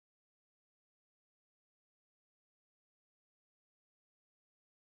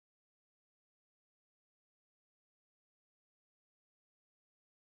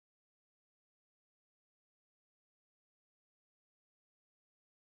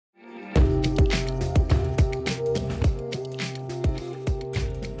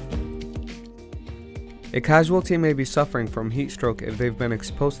A casualty may be suffering from heat stroke if they've been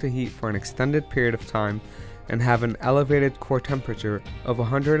exposed to heat for an extended period of time and have an elevated core temperature of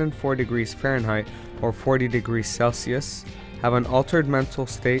 104 degrees Fahrenheit or 40 degrees Celsius, have an altered mental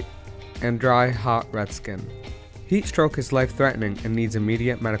state, and dry, hot, red skin. Heat stroke is life-threatening and needs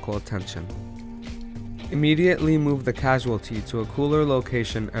immediate medical attention. Immediately move the casualty to a cooler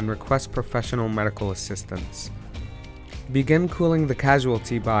location and request professional medical assistance. Begin cooling the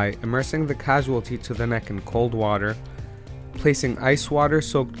casualty by immersing the casualty to the neck in cold water, placing ice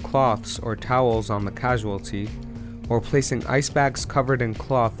water-soaked cloths or towels on the casualty, or placing ice bags covered in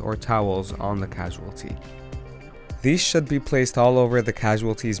cloth or towels on the casualty. These should be placed all over the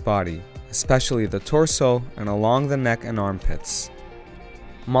casualty's body, especially the torso and along the neck and armpits.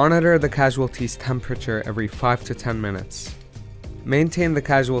 Monitor the casualty's temperature every 5 to 10 minutes. Maintain the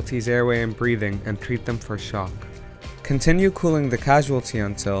casualty's airway and breathing and treat them for shock. Continue cooling the casualty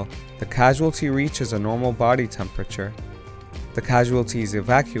until the casualty reaches a normal body temperature, the casualty is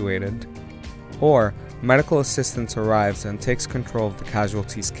evacuated, or medical assistance arrives and takes control of the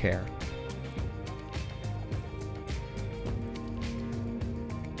casualty's care.